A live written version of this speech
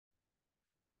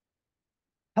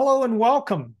Hello and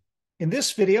welcome. In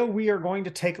this video, we are going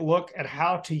to take a look at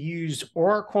how to use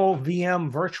Oracle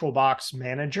VM VirtualBox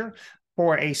Manager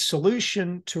for a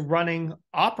solution to running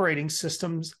operating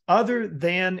systems other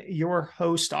than your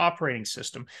host operating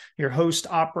system. Your host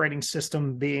operating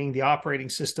system being the operating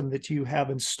system that you have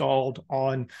installed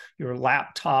on your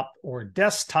laptop or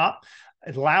desktop.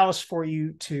 It allows for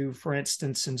you to, for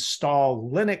instance, install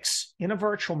Linux in a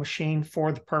virtual machine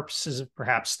for the purposes of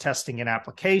perhaps testing an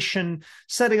application,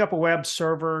 setting up a web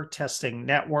server, testing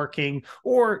networking,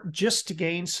 or just to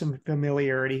gain some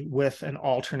familiarity with an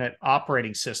alternate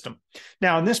operating system.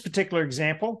 Now, in this particular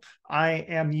example, I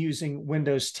am using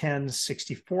Windows 10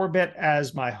 64-bit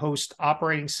as my host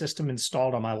operating system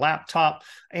installed on my laptop,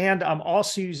 and I'm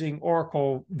also using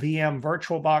Oracle VM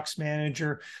VirtualBox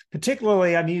Manager.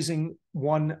 Particularly, I'm using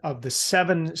one of the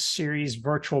 7 series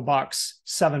VirtualBox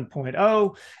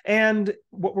 7.0. And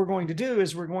what we're going to do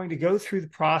is we're going to go through the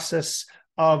process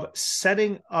of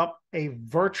setting up a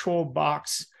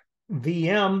VirtualBox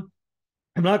VM.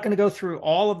 I'm not going to go through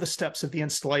all of the steps of the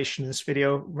installation in this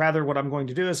video. Rather, what I'm going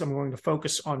to do is I'm going to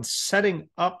focus on setting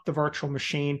up the virtual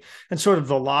machine and sort of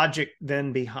the logic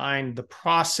then behind the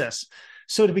process.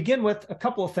 So to begin with, a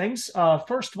couple of things.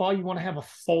 First of all, you want to have a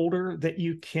folder that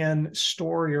you can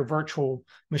store your virtual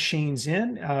machines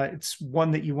in. It's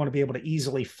one that you want to be able to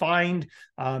easily find,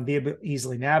 be able to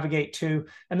easily navigate to.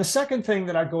 And the second thing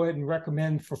that I go ahead and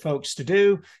recommend for folks to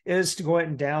do is to go ahead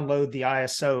and download the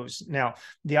ISOs. Now,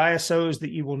 the ISOs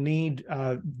that you will need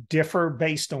differ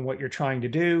based on what you're trying to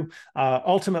do.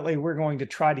 Ultimately, we're going to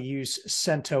try to use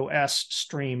CentOS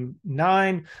Stream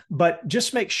 9, but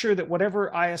just make sure that whatever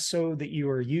ISO that you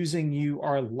are using, you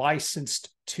are licensed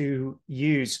to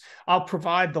use. I'll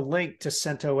provide the link to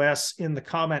CentOS in the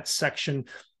comments section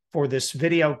for this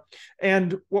video.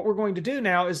 And what we're going to do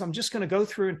now is I'm just going to go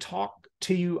through and talk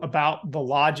to you about the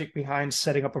logic behind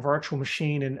setting up a virtual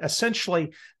machine and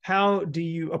essentially how do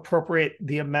you appropriate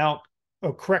the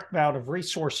correct amount of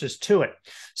resources to it.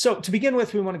 So to begin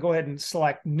with, we want to go ahead and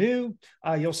select new.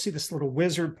 You'll see this little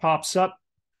wizard pops up.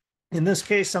 In this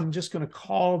case, I'm just going to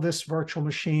call this virtual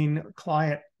machine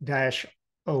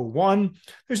client-01.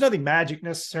 There's nothing magic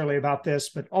necessarily about this,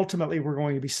 but ultimately we're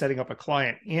going to be setting up a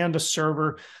client and a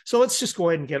server. So let's just go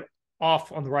ahead and get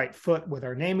off on the right foot with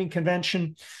our naming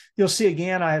convention. You'll see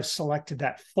again, I have selected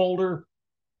that folder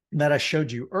that I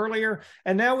showed you earlier.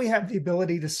 And now we have the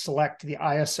ability to select the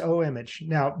ISO image.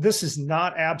 Now, this is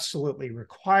not absolutely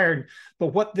required, but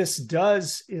what this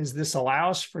does is this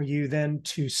allows for you then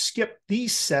to skip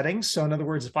these settings. So in other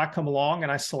words, if I come along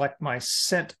and I select my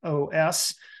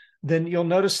CentOS, then you'll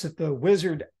notice that the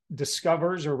wizard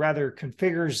discovers, or rather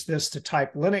configures this to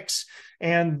type Linux,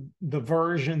 and the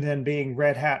version then being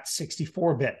Red Hat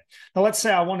 64-bit. Now, let's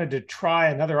say I wanted to try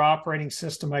another operating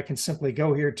system. I can simply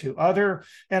go here to Other,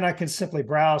 and I can simply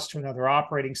browse to another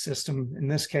operating system. In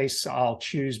this case, I'll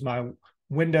choose my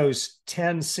Windows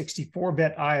 10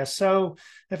 64-bit ISO.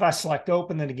 If I select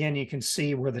Open, then again, you can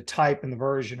see where the type and the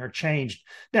version are changed.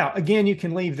 Now, again, you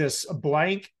can leave this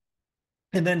blank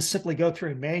and then simply go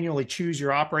through and manually choose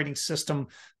your operating system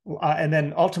and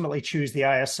then ultimately choose the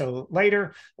ISO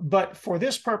later. But for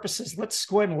this purposes, let's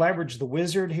go ahead and leverage the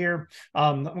wizard here.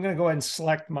 I'm going to go ahead and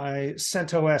select my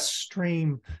CentOS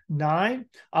Stream 9,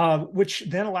 which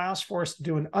then allows for us to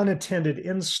do an unattended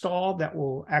install that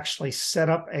will actually set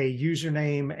up a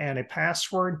username and a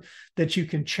password that you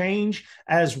can change,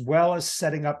 as well as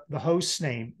setting up the host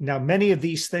name. Now, many of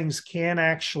these things can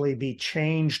actually be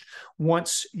changed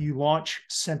once you launch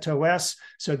CentOS.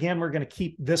 So again, we're going to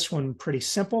keep this one pretty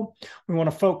simple. We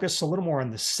want to focus a little more on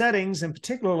the settings, and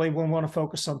particularly we want to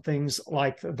focus on things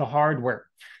like the hardware.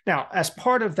 Now, as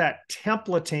part of that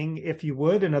templating, if you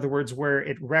would, in other words, where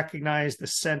it recognized the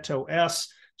CentOS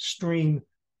Stream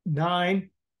 9,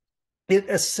 it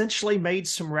essentially made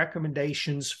some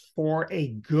recommendations for a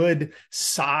good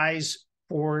size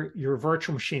for your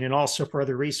virtual machine and also for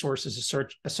other resources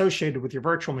associated with your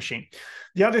virtual machine.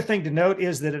 The other thing to note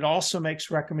is that it also makes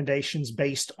recommendations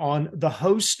based on the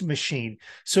host machine.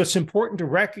 So it's important to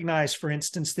recognize, for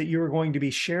instance, that you're going to be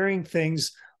sharing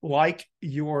things like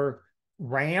your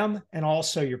RAM and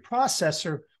also your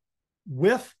processor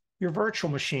with your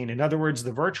virtual machine. In other words,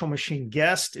 the virtual machine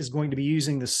guest is going to be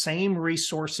using the same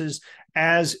resources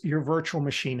as your virtual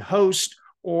machine host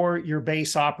or your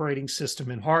base operating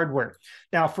system and hardware.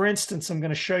 Now, for instance, I'm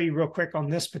going to show you real quick on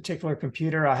this particular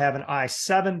computer. I have an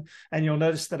i7, and you'll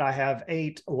notice that I have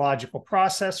 8 logical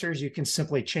processors. You can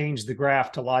simply change the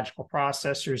graph to logical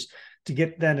processors to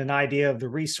get then an idea of the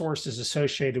resources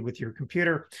associated with your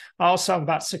computer. I also have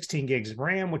about 16 gigs of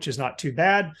RAM, which is not too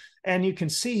bad. And you can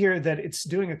see here that it's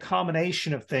doing a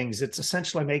combination of things. It's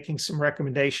essentially making some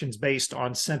recommendations based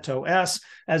on CentOS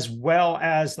as well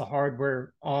as the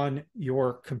hardware on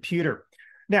your computer.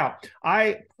 Now,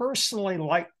 I personally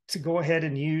like to go ahead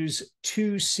and use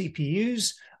 2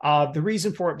 CPUs. The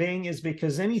reason for it being is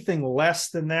because anything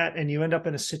less than that, and you end up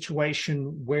in a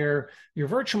situation where your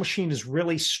virtual machine is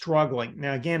really struggling.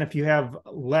 Now, again, if you have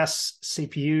less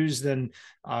CPUs, then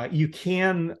you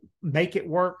can make it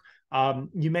work.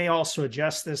 You may also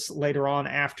adjust this later on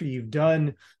after you've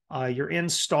done your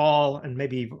install and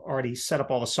maybe you've already set up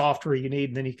all the software you need,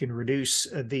 and then you can reduce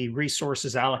the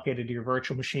resources allocated to your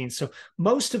virtual machine. So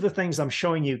most of the things I'm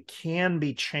showing you can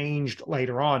be changed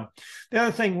later on. The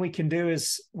other thing we can do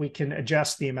is we can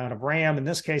adjust the amount of RAM. In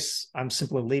this case, I'm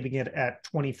simply leaving it at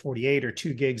 2048 or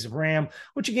 2 gigs of RAM,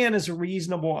 which again is a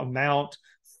reasonable amount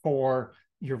for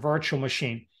your virtual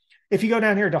machine. If you go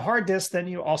down here to hard disk, then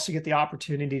you also get the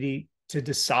opportunity to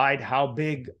decide how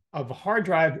big of a hard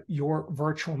drive your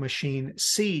virtual machine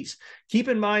sees. Keep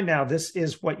in mind now, this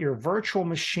is what your virtual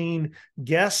machine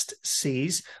guest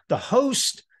sees. The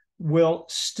host will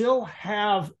still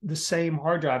have the same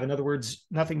hard drive. In other words,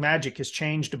 nothing magic has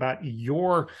changed about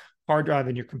your hard drive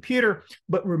in your computer.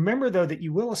 But remember, though, that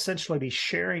you will essentially be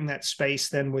sharing that space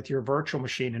then with your virtual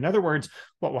machine. In other words,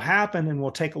 what will happen, and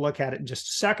we'll take a look at it in just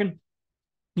a second,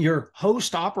 your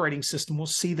host operating system will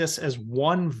see this as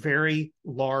one very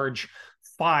large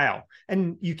file.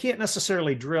 And you can't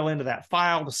necessarily drill into that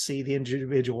file to see the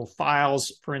individual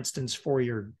files, for instance, for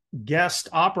your guest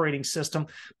operating system,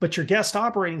 but your guest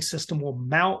operating system will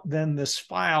mount then this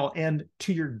file, and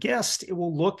to your guest, it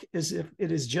will look as if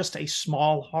it is just a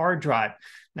small hard drive.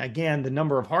 Now, again, the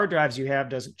number of hard drives you have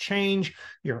doesn't change.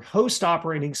 Your host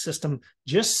operating system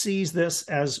just sees this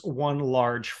as one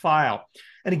large file.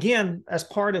 And again, as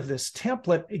part of this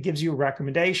template, it gives you a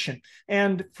recommendation.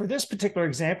 And for this particular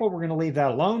example, we're going to leave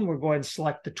that alone. We'll go ahead and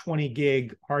select the 20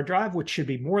 gig hard drive, which should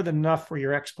be more than enough for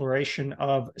your exploration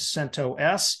of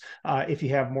CentOS. If you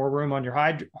have more room on your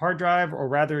hard drive, or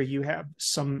rather you have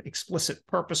some explicit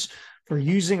purpose for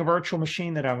using a virtual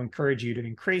machine, that I would encourage you to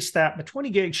increase that. But 20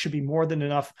 gigs should be more than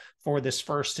enough for this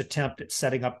first attempt at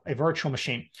setting up a virtual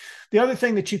machine. The other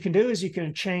thing that you can do is you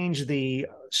can change the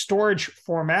storage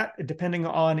format depending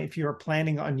on if you're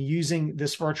planning on using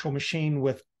this virtual machine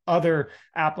with other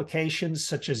applications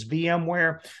such as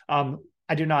VMware.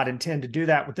 I do not intend to do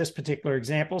that with this particular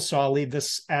example, so I'll leave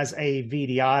this as a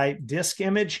VDI disk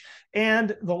image.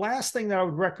 And the last thing that I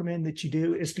would recommend that you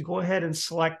do is to go ahead and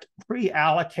select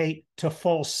pre-allocate to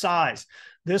full size.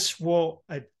 This will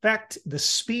affect the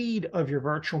speed of your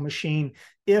virtual machine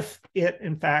if it,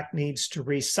 in fact, needs to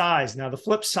resize. Now, the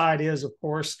flip side is, of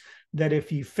course, that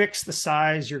if you fix the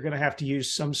size, you're going to have to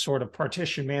use some sort of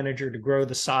partition manager to grow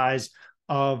the size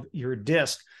of your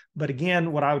disk. But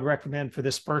again, what I would recommend for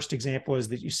this first example is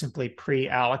that you simply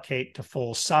pre-allocate to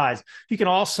full size. You can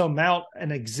also mount an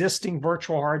existing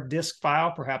virtual hard disk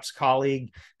file. Perhaps a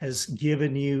colleague has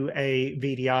given you a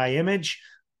VDI image.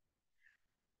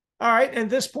 All right, at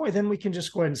this point, then we can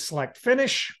just go ahead and select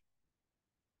Finish.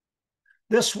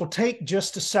 This will take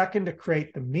just a second to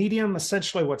create the medium.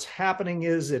 Essentially, what's happening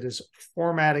is it is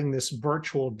formatting this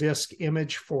virtual disk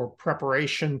image for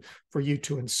preparation for you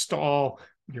to install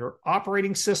your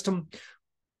operating system.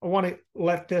 I want to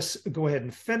let this go ahead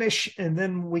and finish, and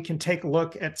then we can take a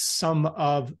look at some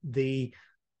of the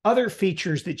other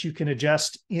features that you can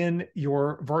adjust in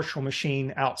your virtual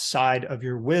machine outside of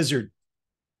your wizard.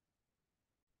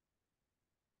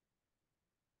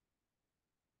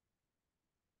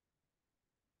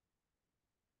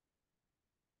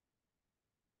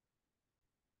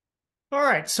 All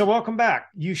right, so welcome back.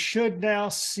 You should now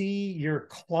see your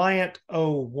client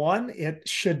 01. It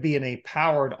should be in a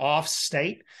powered off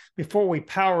state. Before we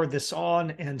power this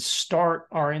on and start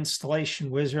our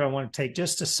installation wizard, I want to take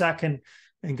just a second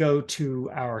and go to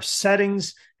our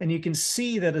settings. And you can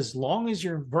see that as long as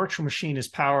your virtual machine is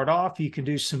powered off, you can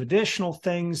do some additional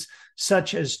things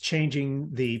such as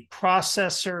changing the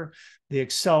processor, the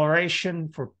acceleration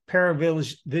for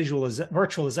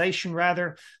virtualization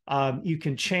rather. You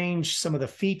can change some of the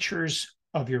features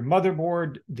of your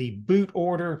motherboard, the boot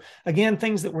order. Again,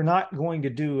 things that we're not going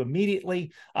to do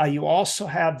immediately. You also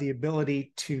have the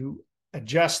ability to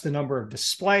adjust the number of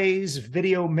displays,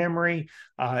 video memory.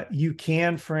 You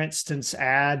can, for instance,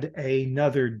 add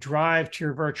another drive to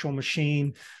your virtual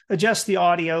machine, adjust the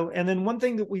audio. And then one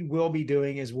thing that we will be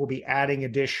doing is we'll be adding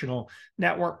additional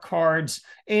network cards.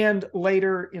 And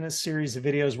later in a series of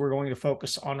videos, we're going to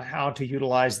focus on how to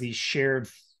utilize these shared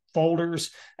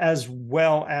folders, as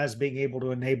well as being able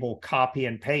to enable copy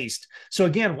and paste. So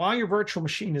again, while your virtual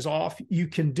machine is off, you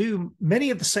can do many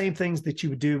of the same things that you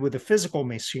would do with a physical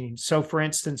machine. So for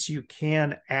instance, you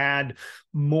can add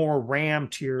more RAM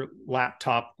to your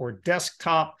laptop or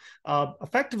desktop.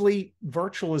 Effectively,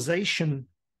 virtualization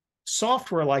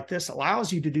software like this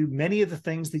allows you to do many of the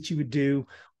things that you would do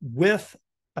with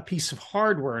a piece of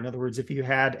hardware. In other words, if you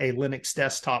had a Linux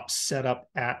desktop set up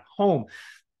at home.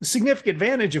 The significant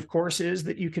advantage, of course, is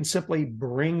that you can simply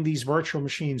bring these virtual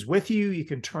machines with you. You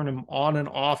can turn them on and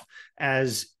off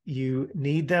as you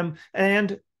need them.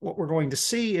 And what we're going to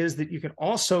see is that you can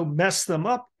also mess them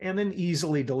up and then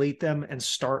easily delete them and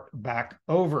start back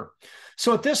over.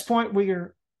 So at this point, we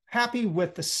are happy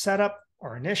with the setup,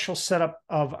 our initial setup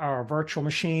of our virtual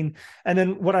machine. And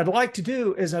then what I'd like to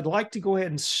do is I'd like to go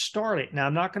ahead and start it. Now,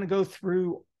 I'm not going to go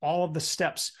through all of the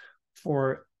steps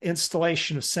for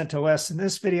installation of CentOS in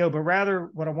this video, but rather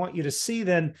what I want you to see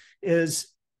then is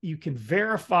you can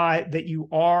verify that you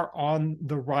are on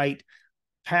the right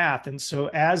path. And so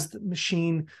as the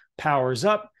machine powers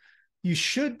up, you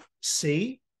should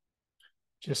see,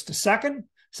 just a second,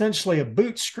 essentially a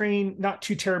boot screen, not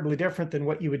too terribly different than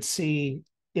what you would see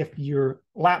if your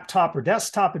laptop or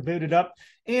desktop had booted up.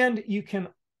 And you can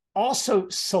also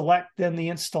select then the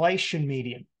installation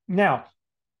medium. Now,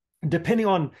 depending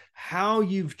on how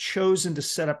you've chosen to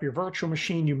set up your virtual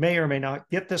machine, you may or may not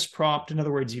get this prompt. In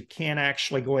other words, you can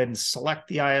actually go ahead and select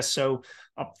the ISO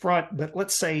up front. But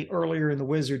let's say earlier in the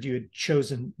wizard, you had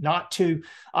chosen not to.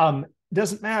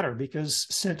 Doesn't matter, because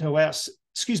CentOS,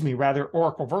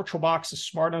 Oracle VirtualBox is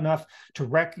smart enough to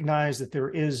recognize that there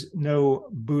is no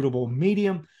bootable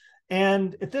medium.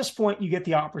 And at this point, you get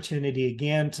the opportunity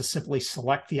again to simply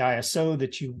select the ISO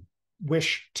that you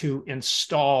wish to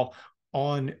install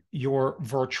on your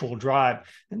virtual drive.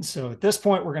 And so at this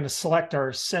point, we're going to select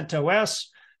our CentOS.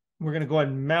 We're going to go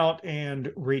ahead and mount and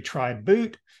retry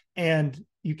boot. And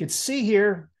you can see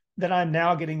here that I'm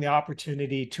now getting the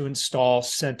opportunity to install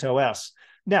CentOS.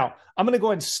 Now, I'm going to go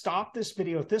ahead and stop this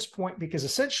video at this point, because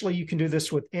essentially you can do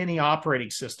this with any operating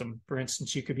system. For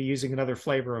instance, you could be using another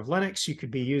flavor of Linux. You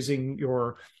could be using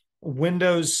your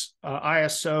Windows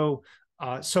ISO.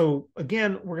 So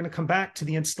again, we're going to come back to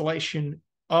the installation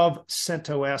of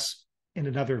CentOS in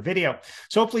another video.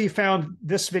 So hopefully you found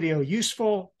this video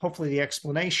useful. Hopefully the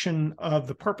explanation of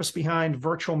the purpose behind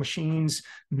virtual machines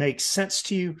makes sense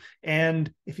to you.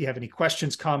 And if you have any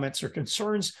questions, comments, or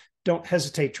concerns, don't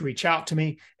hesitate to reach out to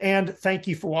me. And thank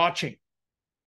you for watching.